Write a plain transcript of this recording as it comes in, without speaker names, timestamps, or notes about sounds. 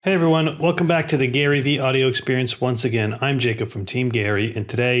Hey everyone, welcome back to the Gary V audio experience once again. I'm Jacob from Team Gary, and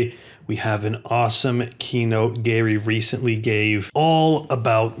today we have an awesome keynote Gary recently gave all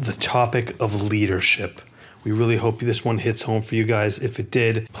about the topic of leadership. We really hope this one hits home for you guys. If it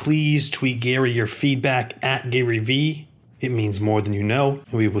did, please tweet Gary your feedback at Gary V. It means more than you know,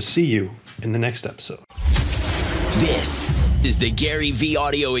 and we will see you in the next episode. This is the Gary V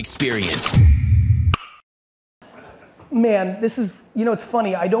audio experience. Man, this is, it's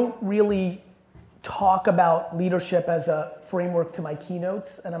funny. I don't really talk about leadership as a framework to my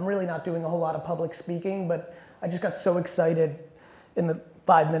keynotes, and I'm really not doing a whole lot of public speaking, but I just got so excited in the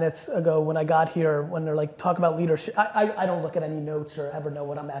 5 minutes ago when I got here, when they're like, talk about leadership. I don't look at any notes or ever know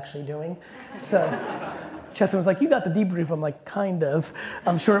what I'm actually doing. So Chesson was like, you got the debrief. I'm like, kind of.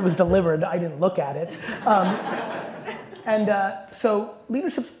 I'm sure it was delivered. I didn't look at it. So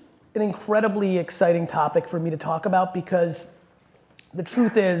leadership's an incredibly exciting topic for me to talk about, because the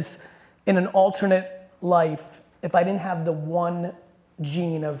truth is, in an alternate life, if I didn't have the one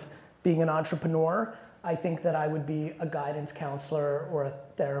gene of being an entrepreneur, I think that I would be a guidance counselor or a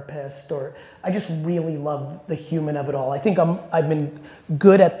therapist, or I just really love the human of it all. I think I've been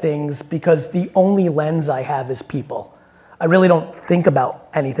good at things because the only lens I have is people. I really don't think about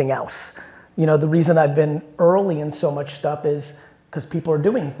anything else. The reason I've been early in so much stuff is because people are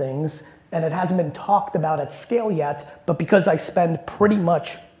doing things and it hasn't been talked about at scale yet, but because I spend pretty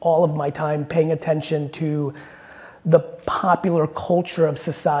much all of my time paying attention to the popular culture of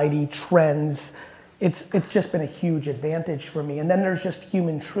society, trends, it's just been a huge advantage for me. And then there's just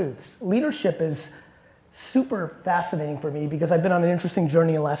human truths. Leadership is super fascinating for me because I've been on an interesting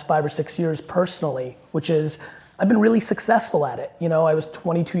journey in the last 5 or 6 years personally, which is I've been really successful at it. I was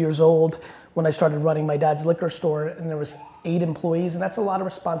 22 years old when I started running my dad's liquor store, and there was 8 employees, and that's a lot of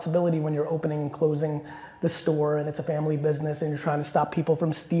responsibility when you're opening and closing the store, and it's a family business, and you're trying to stop people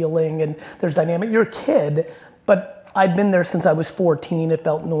from stealing, and there's dynamic. You're a kid, but I'd been there since I was 14. It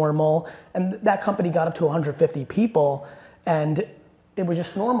felt normal, and that company got up to 150 people, and it was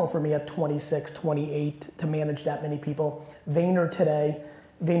just normal for me at 26, 28 to manage that many people.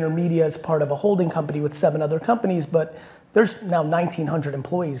 VaynerMedia is part of a holding company with 7 other companies, but there's now 1,900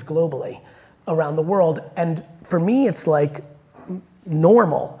 employees globally around the world. And for me, it's like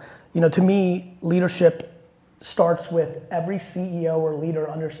normal. To me, leadership starts with every CEO or leader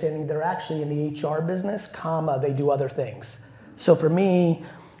understanding they're actually in the HR business, they do other things. So for me,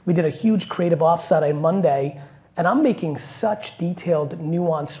 we did a huge creative offsite on Monday, and I'm making such detailed,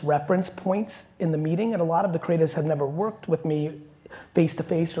 nuanced reference points in the meeting, and a lot of the creatives have never worked with me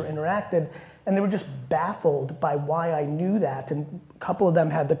face-to-face or interacted, and they were just baffled by why I knew that. And a couple of them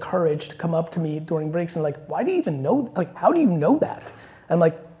had the courage to come up to me during breaks and like, why do you even know, how do you know that? And I'm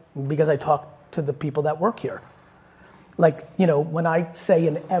like, because I talk to the people that work here. When I say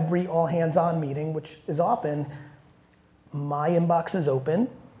in every all hands on meeting, which is often, my inbox is open,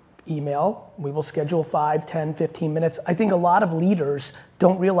 email, we will schedule 5, 10, 15 minutes. I think a lot of leaders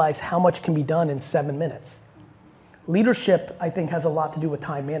don't realize how much can be done in 7 minutes. Leadership, I think, has a lot to do with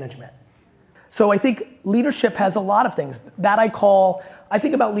time management. So I think leadership has a lot of things that I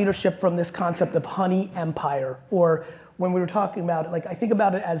think about leadership from this concept of honey empire, or when we were talking about it, I think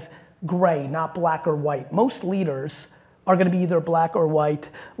about it as gray, not black or white. Most leaders are gonna be either black or white,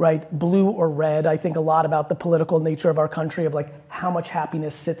 right? Blue or red. I think a lot about the political nature of our country, of how much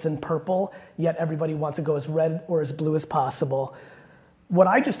happiness sits in purple, yet everybody wants to go as red or as blue as possible. What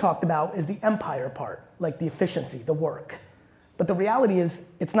I just talked about is the empire part, the efficiency, the work. But the reality is,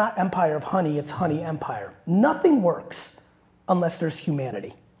 it's not empire of honey, it's honey empire. Nothing works unless there's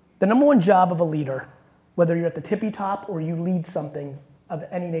humanity. The number one job of a leader, whether you're at the tippy top or you lead something of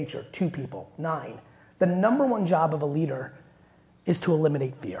any nature, 2 people, 9, the number one job of a leader is to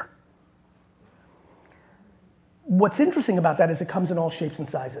eliminate fear. What's interesting about that is it comes in all shapes and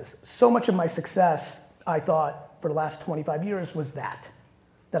sizes. So much of my success, I thought, for the last 25 years was that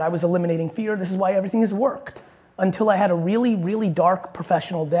I was eliminating fear. This is why everything has worked. Until I had a really, really dark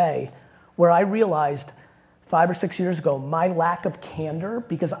professional day where I realized 5 or 6 years ago, my lack of candor,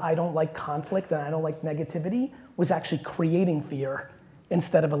 because I don't like conflict and I don't like negativity, was actually creating fear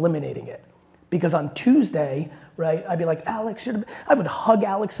instead of eliminating it. Because on Tuesday, right, I'd be like, Alex, I would hug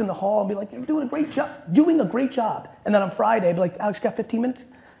Alex in the hall and be like, you're doing a great job. And then on Friday, I'd be like, Alex, you got 15 minutes?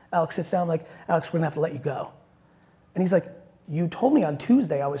 Alex sits down, I'm like, Alex, we're gonna have to let you go. And he's like, you told me on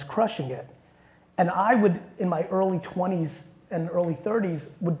Tuesday I was crushing it. And I would, in my early 20s and early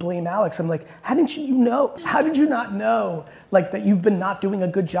 30s, would blame Alex. I'm like, how did you know? How did you not know that you've been not doing a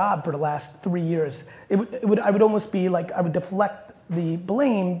good job for the last 3 years? I would almost be like, I would deflect the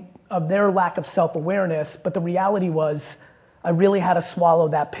blame of their lack of self-awareness, but the reality was I really had to swallow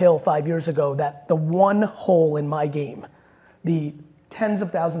that pill 5 years ago, that the one hole in my game, the tens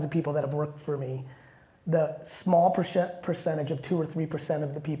of thousands of people that have worked for me, the small percentage of 2 or 3%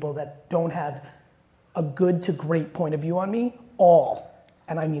 of the people that don't have a good to great point of view on me, all,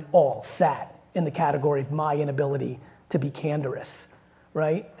 and I mean all, sat in the category of my inability to be candorous,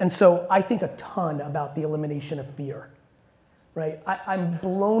 right? And so I think a ton about the elimination of fear, right? I'm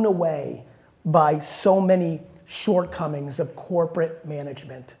blown away by so many shortcomings of corporate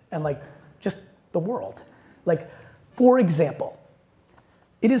management and like just the world. Like, for example,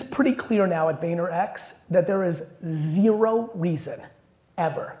 it is pretty clear now at VaynerX that there is zero reason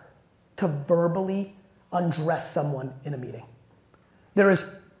ever to verbally undress someone in a meeting.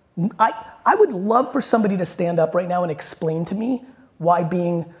 I would love for somebody to stand up right now and explain to me why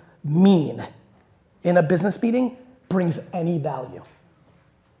being mean in a business meeting brings any value.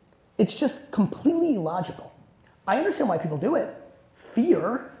 It's just completely illogical. I understand why people do it.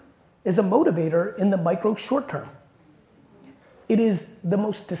 Fear is a motivator in the micro short term. It is the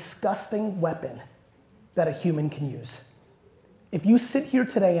most disgusting weapon that a human can use. If you sit here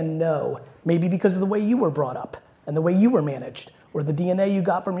today and know, maybe because of the way you were brought up and the way you were managed, or the DNA you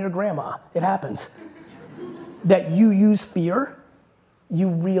got from your grandma, it happens, that you use fear, you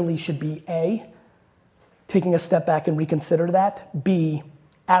really should be A, taking a step back and reconsider that. B,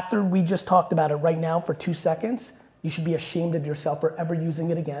 after we just talked about it right now for 2 seconds, you should be ashamed of yourself for ever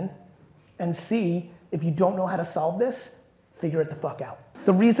using it again. And C, if you don't know how to solve this, figure it the fuck out.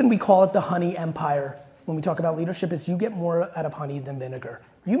 The reason we call it the honey empire when we talk about leadership is you get more out of honey than vinegar.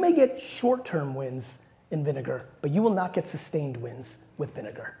 You may get short-term wins in vinegar, but you will not get sustained wins with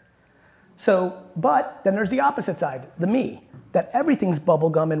vinegar. So, but then there's the opposite side, the me, that everything's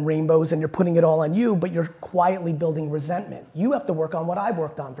bubblegum and rainbows and you're putting it all on you, but you're quietly building resentment. You have to work on what I've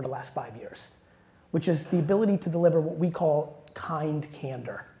worked on for the last 5 years, which is the ability to deliver what we call kind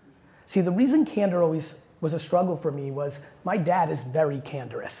candor. See, the reason candor always was a struggle for me was my dad is very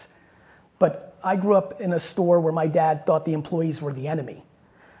candorous, but I grew up in a store where my dad thought the employees were the enemy.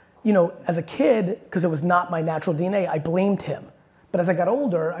 You know, as a kid, because it was not my natural DNA, I blamed him. But as I got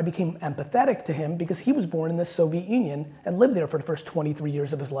older, I became empathetic to him because he was born in the Soviet Union and lived there for the first 23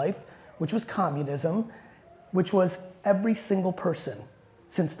 years of his life, which was communism, which was every single person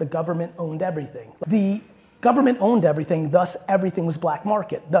since the government owned everything. The government owned everything, thus everything was black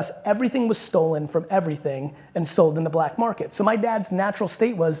market. Thus everything was stolen from everything and sold in the black market. So my dad's natural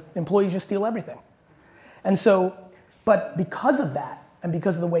state was employees just steal everything. And so, but because of that, and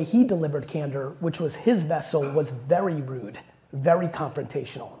because of the way he delivered candor, which was his vessel, was very rude, very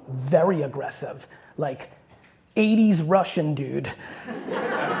confrontational, very aggressive, like 80s Russian dude.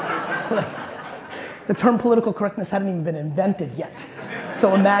 Like, the term political correctness hadn't even been invented yet.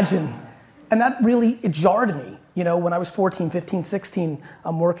 So imagine, and that really, it jarred me. You know, when I was 14, 15, 16,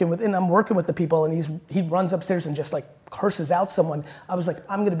 I'm working with the people and he runs upstairs and just like curses out someone. I was like,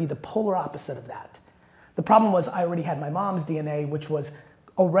 I'm gonna be the polar opposite of that. The problem was I already had my mom's DNA, which was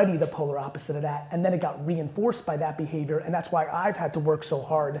already the polar opposite of that, and then it got reinforced by that behavior, and that's why I've had to work so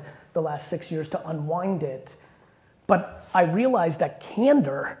hard the last 6 years to unwind it. But I realized that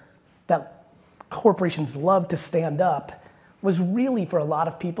candor, that corporations love to stand up, was really for a lot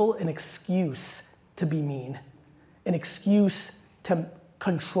of people an excuse to be mean, an excuse to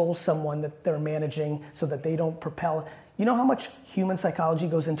control someone that they're managing so that they don't propel. You know how much human psychology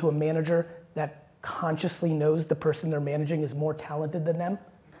goes into a manager that consciously knows the person they're managing is more talented than them?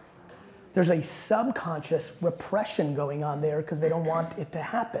 There's a subconscious repression going on there because they don't want it to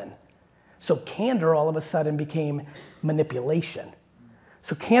happen. So candor all of a sudden became manipulation.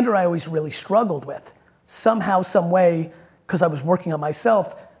 So candor I always really struggled with. Somehow, some way, because I was working on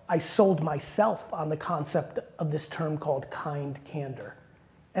myself, I sold myself on the concept of this term called kind candor.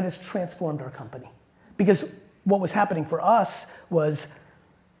 And it's transformed our company. Because what was happening for us was,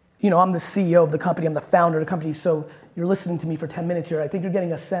 you know, I'm the CEO of the company, I'm the founder of the company, so you're listening to me for 10 minutes here. I think you're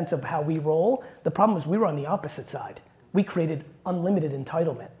getting a sense of how we roll. The problem was we were on the opposite side. We created unlimited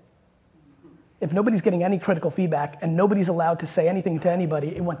entitlement. If nobody's getting any critical feedback and nobody's allowed to say anything to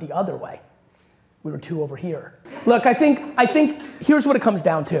anybody, it went the other way. We were two over here. Look, I think here's what it comes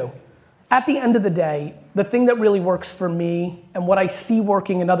down to. At the end of the day, the thing that really works for me and what I see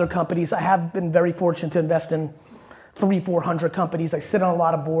working in other companies, I have been very fortunate to invest in 300-400 companies. I sit on a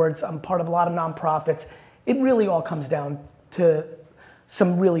lot of boards. I'm part of a lot of nonprofits. It really all comes down to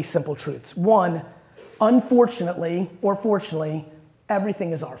some really simple truths. One, unfortunately or fortunately,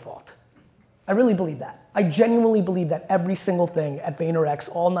 everything is our fault. I really believe that. I genuinely believe that every single thing at VaynerX,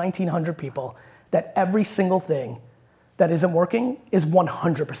 all 1,900 people, that every single thing that isn't working is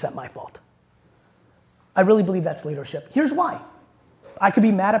 100% my fault. I really believe that's leadership. Here's why. I could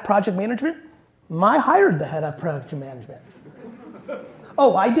be mad at project management. I hired the head of project management.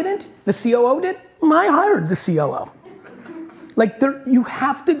 Oh, I didn't? The COO did? I hired the COO. Like you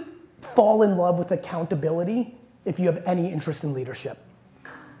have to fall in love with accountability if you have any interest in leadership.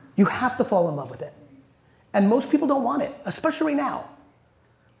 You have to fall in love with it. And most people don't want it, especially right now.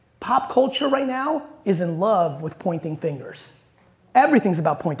 Pop culture right now is in love with pointing fingers. Everything's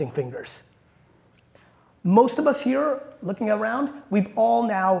about pointing fingers. Most of us here, looking around, we've all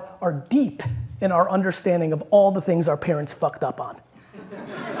now are deep in our understanding of all the things our parents fucked up on.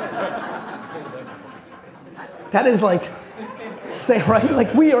 That is like, say, right?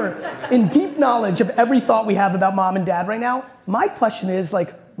 Like we are in deep knowledge of every thought we have about mom and dad right now. My question is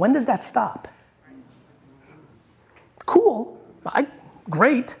like, when does that stop? Cool,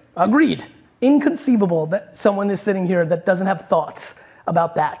 great, agreed. Inconceivable that someone is sitting here that doesn't have thoughts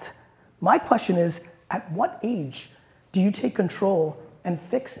about that. My question is, at what age do you take control and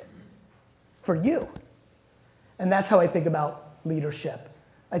fix it for you? And that's how I think about leadership.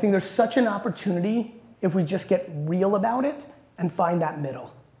 I think there's such an opportunity if we just get real about it and find that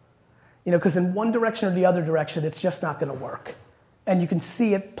middle. You know, because in one direction or the other direction, it's just not gonna work. And you can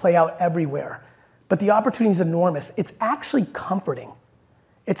see it play out everywhere. But the opportunity is enormous. It's actually comforting.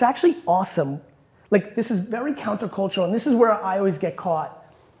 It's actually awesome. Like, this is very countercultural, and this is where I always get caught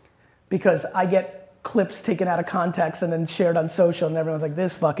because I get clips taken out of context and then shared on social, and everyone's like,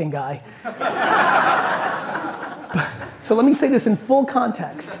 this fucking guy. So let me say this in full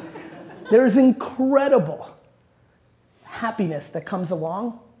context. There's incredible happiness that comes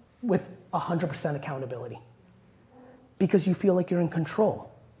along with 100% accountability because you feel like you're in control.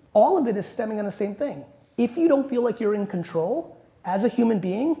 All of it is stemming on the same thing. If you don't feel like you're in control, as a human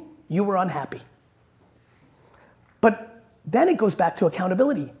being, you were unhappy. But then it goes back to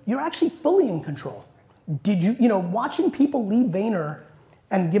accountability. You're actually fully in control. Did you, watching people leave Vayner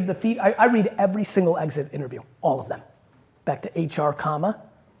and give the feed, I read every single exit interview, all of them. Back to HR,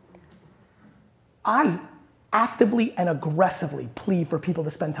 I actively and aggressively plead for people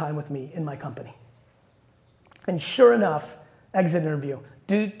to spend time with me in my company. And sure enough, exit interview,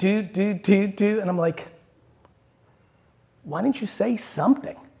 and I'm like, why didn't you say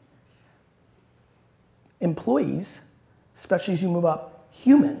something? Employees, especially as you move up,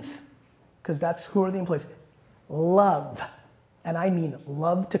 humans, because that's who are the employees, love, and I mean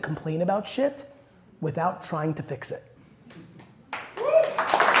love to complain about shit without trying to fix it.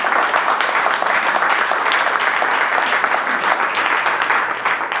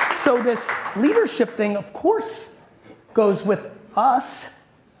 So this leadership thing, of course, goes with us,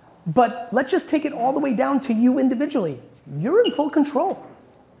 but let's just take it all the way down to you individually. You're in full control.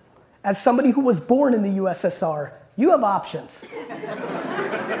 As somebody who was born in the USSR, you have options.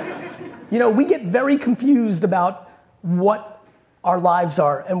 We get very confused about what our lives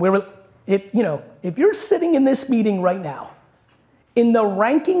are, and if you're sitting in this meeting right now, in the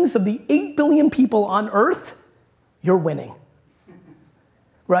rankings of the 8 billion people on Earth, you're winning.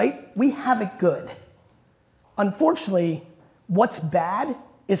 Right? We have it good. Unfortunately, what's bad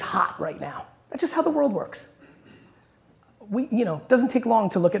is hot right now. That's just how the world works. It doesn't take long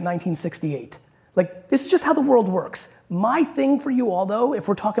to look at 1968. Like, this is just how the world works. My thing for you all, though, if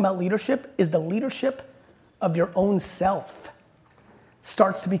we're talking about leadership, is the leadership of your own self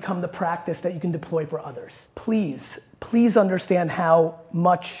starts to become the practice that you can deploy for others. Please understand how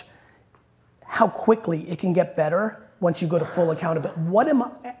quickly it can get better once you go to full accountability.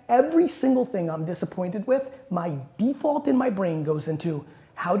 Every single thing I'm disappointed with, my default in my brain goes into,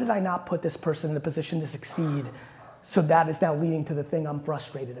 how did I not put this person in a position to succeed? So that is now leading to the thing I'm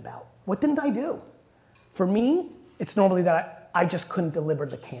frustrated about. What didn't I do? For me, it's normally that I just couldn't deliver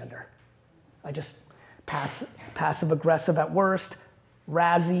the candor. I just passive aggressive at worst,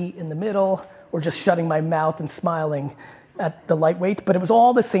 razzy in the middle, or just shutting my mouth and smiling at the lightweight, but it was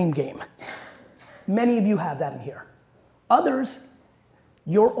all the same game. Many of you have that in here. Others,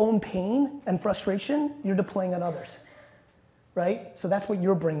 your own pain and frustration, you're deploying on others, right? So that's what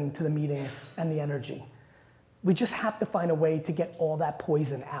you're bringing to the meetings and the energy. We just have to find a way to get all that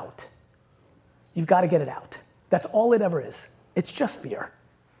poison out. You've got to get it out. That's all it ever is. It's just fear.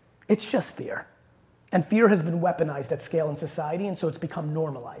 It's just fear. And fear has been weaponized at scale in society, and so it's become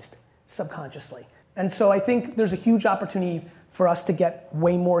normalized subconsciously. And so I think there's a huge opportunity for us to get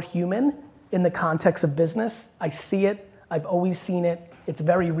way more human in the context of business. I see it. I've always seen it. It's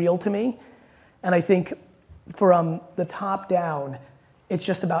very real to me. And I think from the top down, it's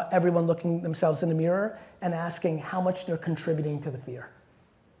just about everyone looking themselves in the mirror and asking how much they're contributing to the fear.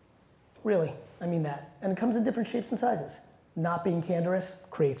 Really, I mean that. And it comes in different shapes and sizes. Not being candorous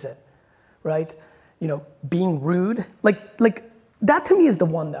creates it, right? being rude. Like that to me is the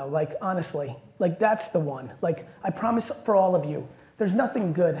one though, like honestly, like that's the one. Like I promise for all of you, there's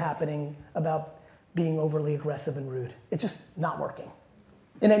nothing good happening about being overly aggressive and rude. It's just not working.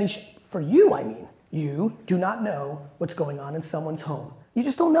 For you, I mean, you do not know what's going on in someone's home. You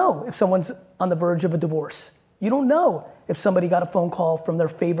just don't know if someone's on the verge of a divorce. You don't know if somebody got a phone call from their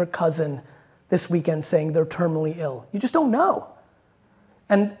favorite cousin this weekend saying they're terminally ill. You just don't know.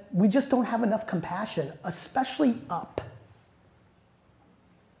 And we just don't have enough compassion, especially up.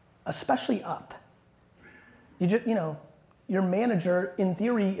 Especially up. You just, your manager, in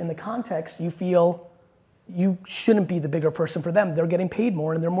theory, in the context, you feel you shouldn't be the bigger person for them. They're getting paid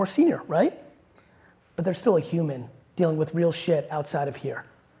more and they're more senior, right? But they're still a human dealing with real shit outside of here.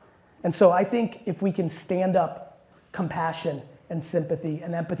 And so I think if we can stand up compassion and sympathy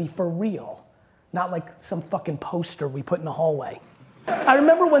and empathy for real, not like some fucking poster we put in the hallway. I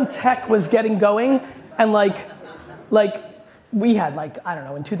remember when tech was getting going and like we had I don't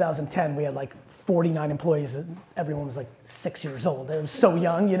know, in 2010 we had 49 employees and everyone was 6 years old. It was so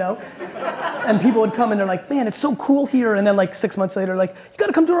young, And people would come and they're like, man, it's so cool here. And then 6 months later, you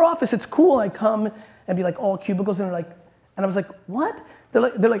gotta come to our office, it's cool. I come and be all cubicles and and I was like, what?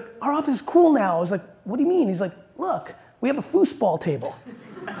 They're like, our office is cool now. I was like, what do you mean? He's like, look, we have a foosball table.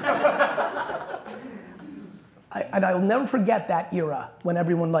 And I'll never forget that era when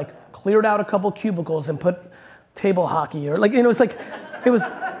everyone cleared out a couple cubicles and put table hockey or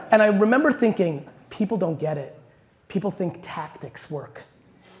and I remember thinking, people don't get it. People think tactics work.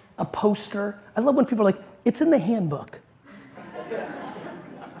 A poster, I love when people are like, it's in the handbook.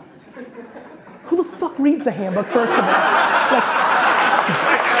 Who the fuck reads the handbook first of all?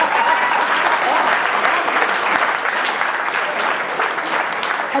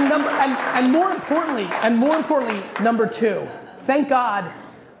 And more importantly, number two, thank God,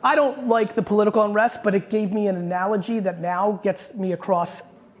 I don't like the political unrest, but it gave me an analogy that now gets me across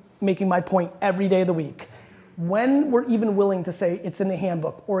making my point every day of the week. When we're even willing to say it's in the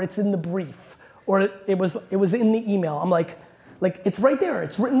handbook or it's in the brief or it was in the email, I'm like it's right there,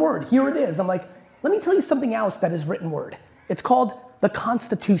 it's written word, here it is. I'm like, let me tell you something else that is written word. It's called the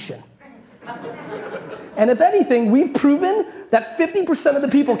Constitution. And if anything, we've proven that 50% of the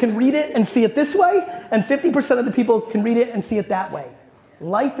people can read it and see it this way, and 50% of the people can read it and see it that way.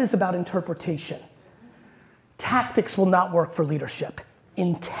 Life is about interpretation. Tactics will not work for leadership.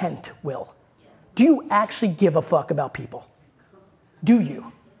 Intent will. Do you actually give a fuck about people? Do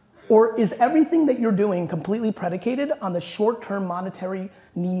you? Or is everything that you're doing completely predicated on the short-term monetary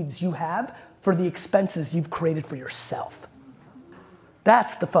needs you have for the expenses you've created for yourself?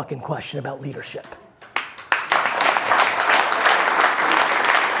 That's the fucking question about leadership.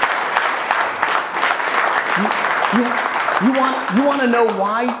 You want to know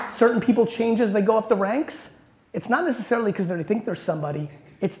why certain people change as they go up the ranks? It's not necessarily because they think they're somebody,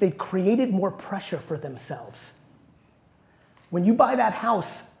 it's they've created more pressure for themselves. When you buy that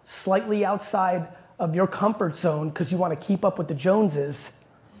house slightly outside of your comfort zone because you want to keep up with the Joneses,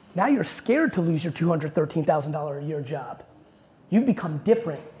 now you're scared to lose your $213,000 a year job. You've become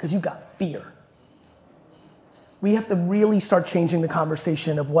different because you've got fear. We have to really start changing the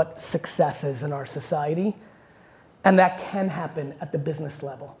conversation of what success is in our society. And that can happen at the business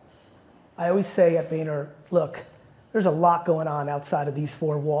level. I always say at Vayner, look, there's a lot going on outside of these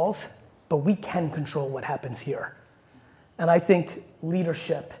four walls, but we can control what happens here. And I think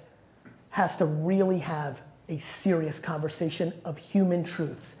leadership has to really have a serious conversation of human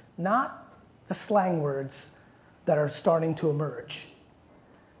truths, not the slang words that are starting to emerge.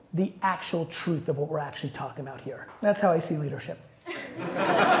 The actual truth of what we're actually talking about here. That's how I see leadership.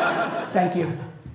 Thank you.